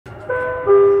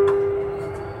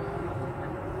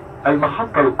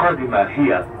المحطة القادمة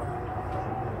هي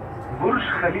برج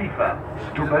خليفة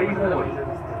دبي مول.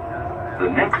 The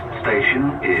next station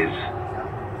is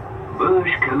Burj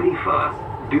Khalifa,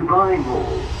 Dubai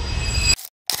Mall.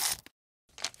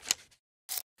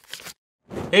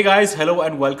 Hey guys, hello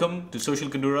and welcome to Social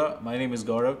Kandura. My name is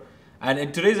Gaurav, and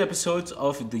in today's episodes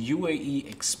of the UAE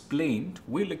Explained,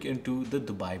 we look into the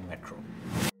Dubai Metro.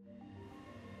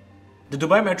 The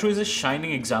Dubai Metro is a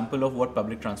shining example of what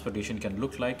public transportation can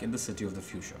look like in the city of the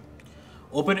future.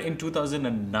 Opened in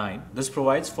 2009, this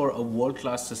provides for a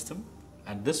world-class system,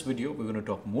 and this video we're going to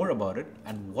talk more about it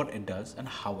and what it does and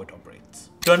how it operates.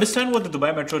 To understand what the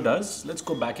Dubai Metro does, let's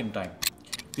go back in time.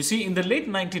 You see, in the late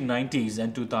 1990s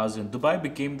and 2000, Dubai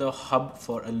became the hub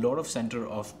for a lot of center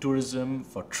of tourism,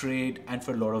 for trade, and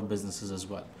for a lot of businesses as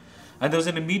well. And there was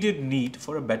an immediate need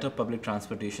for a better public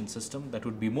transportation system that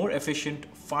would be more efficient,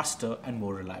 faster, and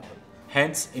more reliable.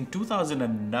 Hence, in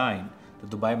 2009,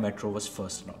 the Dubai Metro was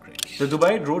first inaugurated. The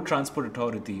Dubai Road Transport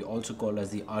Authority, also called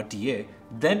as the RTA,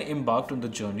 then embarked on the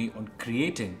journey on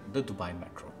creating the Dubai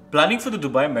Metro. Planning for the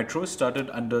Dubai Metro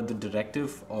started under the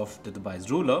directive of the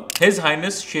Dubai's ruler, His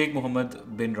Highness Sheikh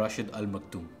Mohammed bin Rashid Al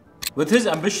Maktoum. With his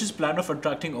ambitious plan of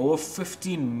attracting over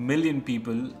 15 million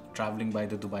people traveling by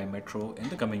the Dubai Metro in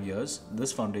the coming years,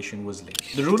 this foundation was laid.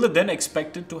 The ruler then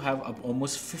expected to have up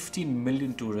almost 15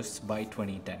 million tourists by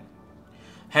 2010.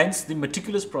 Hence, the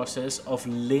meticulous process of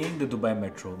laying the Dubai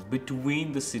Metro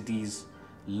between the city's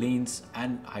lanes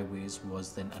and highways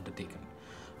was then undertaken.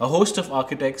 A host of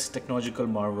architects, technological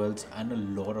marvels, and a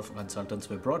lot of consultants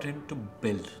were brought in to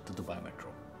build the Dubai Metro.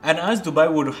 And as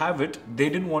Dubai would have it, they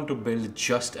didn't want to build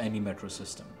just any metro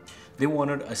system. They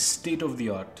wanted a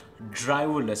state-of-the-art,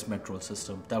 driverless metro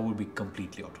system that would be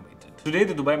completely automated. Today,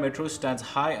 the Dubai Metro stands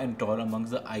high and tall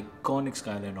amongst the iconic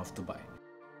skyline of Dubai.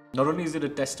 Not only is it a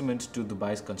testament to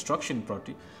Dubai's construction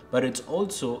property, but it's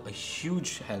also a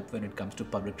huge help when it comes to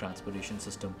public transportation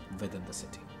system within the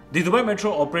city. The Dubai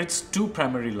Metro operates two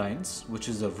primary lines, which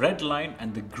is the red line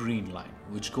and the green line,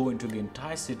 which go into the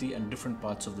entire city and different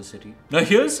parts of the city. Now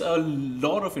here's a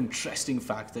lot of interesting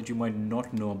facts that you might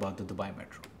not know about the Dubai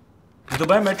Metro. The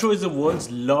Dubai Metro is the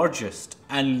world's largest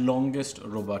and longest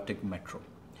robotic metro.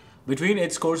 Between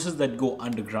its courses that go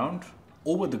underground,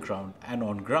 over the ground and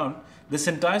on ground, this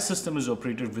entire system is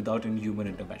operated without any human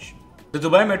intervention. The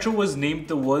Dubai Metro was named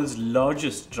the world's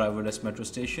largest driverless metro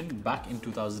station back in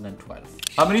 2012.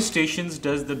 How many stations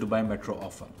does the Dubai Metro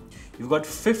offer? You've got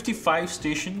 55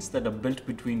 stations that are built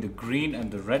between the green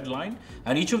and the red line,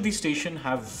 and each of these stations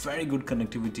have very good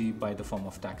connectivity by the form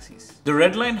of taxis. The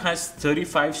red line has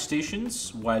 35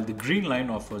 stations, while the green line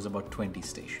offers about 20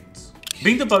 stations.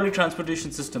 Being the public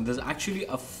transportation system, there's actually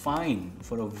a fine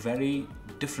for a very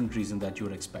different reason that you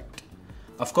would expect.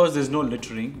 Of course, there's no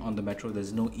littering on the metro,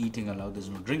 there's no eating allowed, there's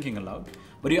no drinking allowed,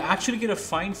 but you actually get a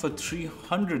fine for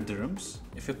 300 dirhams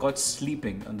if you're caught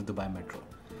sleeping on the Dubai Metro.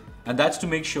 And that's to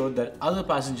make sure that other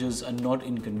passengers are not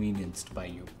inconvenienced by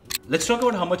you. Let's talk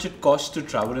about how much it costs to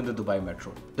travel in the Dubai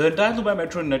Metro. The entire Dubai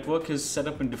Metro network is set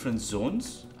up in different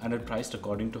zones and are priced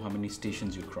according to how many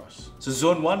stations you cross. So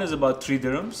zone 1 is about 3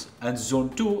 dirhams and zone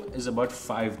 2 is about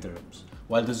 5 dirhams,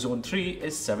 while the zone 3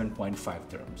 is 7.5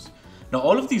 dirhams. Now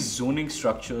all of these zoning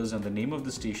structures and the name of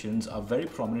the stations are very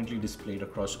prominently displayed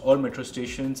across all metro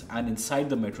stations and inside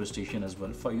the metro station as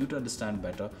well for you to understand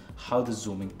better how the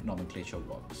zoning nomenclature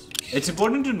works. It's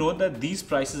important to note that these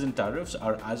prices and tariffs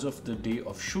are as of the day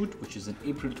of shoot, which is in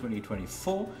April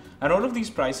 2024, and all of these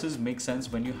prices make sense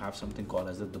when you have something called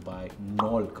as the Dubai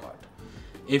Nol card.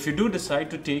 If you do decide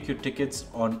to take your tickets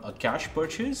on a cash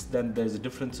purchase, then there's a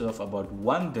difference of about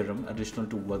 1 dirham additional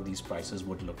to what these prices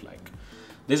would look like.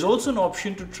 There's also an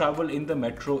option to travel in the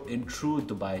metro in true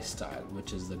Dubai style,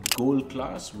 which is the gold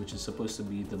class, which is supposed to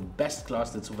be the best class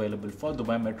that's available for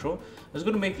Dubai Metro. It's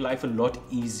going to make life a lot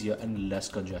easier and less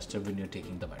congested when you're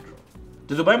taking the metro.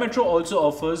 The Dubai Metro also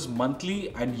offers monthly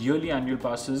and yearly annual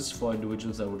passes for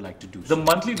individuals that would like to do so. The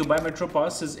monthly Dubai Metro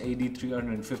pass is AD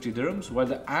 350 dirhams, while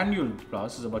the annual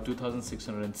pass is about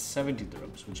 2,670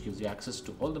 dirhams, which gives you access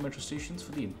to all the metro stations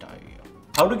for the entire year.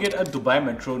 How to get a Dubai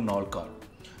Metro Nol card?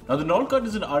 Now the Nol card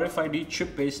is an RFID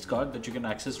chip-based card that you can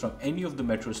access from any of the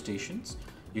metro stations.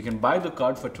 You can buy the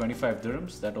card for 25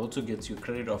 dirhams. That also gets you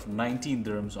credit of 19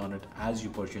 dirhams on it as you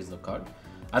purchase the card.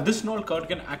 And this Nol card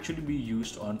can actually be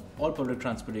used on all public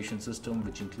transportation system,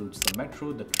 which includes the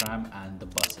metro, the tram, and the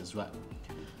bus as well.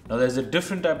 Now there's a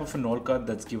different type of a Nol card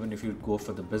that's given if you go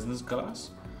for the business class.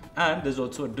 And there's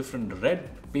also a different red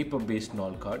paper-based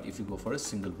Nol card if you go for a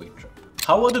single way trip.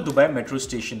 How are the Dubai Metro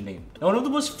station named? Now, one of the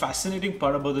most fascinating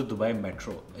part about the Dubai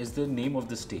Metro is the name of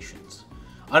the stations.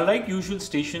 Unlike usual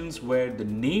stations where the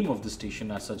name of the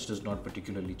station as such does not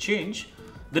particularly change,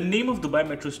 the name of Dubai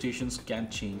metro stations can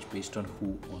change based on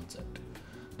who owns it.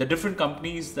 There are different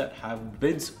companies that have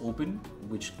bids open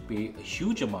which pay a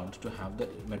huge amount to have the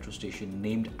metro station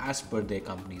named as per their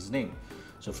company's name.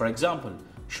 So for example,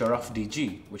 Sharaf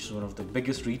DG, which is one of the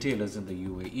biggest retailers in the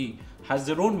UAE, has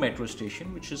their own metro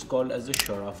station which is called as the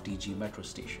Sharaf DG metro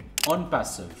station. On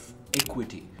Passive,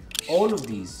 Equity, all of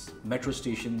these metro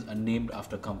stations are named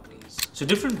after companies. So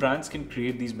different brands can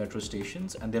create these metro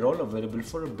stations and they're all available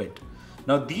for a bid.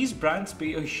 Now these brands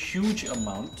pay a huge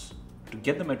amount to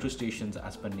get the metro stations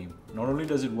as per name. Not only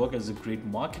does it work as a great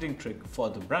marketing trick for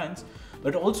the brands,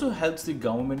 but it also helps the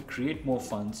government create more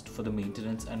funds for the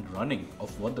maintenance and running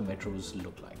of what the metros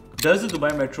look like. Does the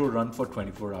Dubai Metro run for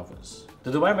 24 hours?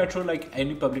 The Dubai Metro, like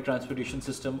any public transportation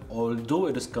system, although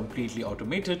it is completely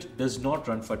automated, does not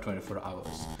run for 24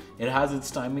 hours. It has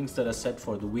its timings that are set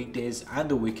for the weekdays and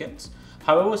the weekends.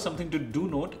 However, something to do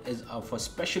note is for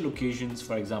special occasions,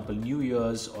 for example, New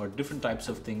Year's or different types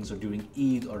of things, or during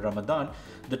Eid or Ramadan,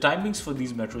 the timings for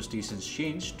these metro stations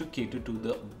change to cater to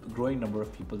the growing number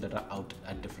of people that are out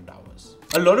at different hours.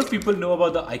 A lot of people know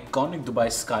about the iconic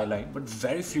Dubai skyline, but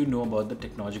very few know about the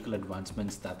technological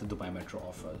advancements that the Dubai Metro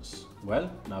offers. Well,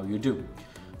 now you do.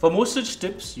 For more such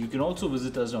tips, you can also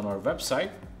visit us on our website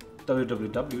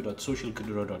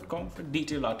www.socialkadura.com for a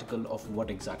detailed article of what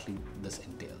exactly this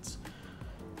entails.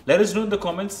 Let us know in the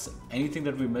comments anything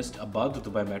that we missed about the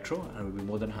Dubai Metro, and we'll be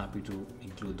more than happy to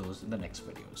include those in the next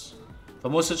videos. For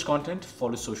more such content,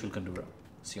 follow Social Kandura.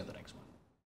 See you on the next one.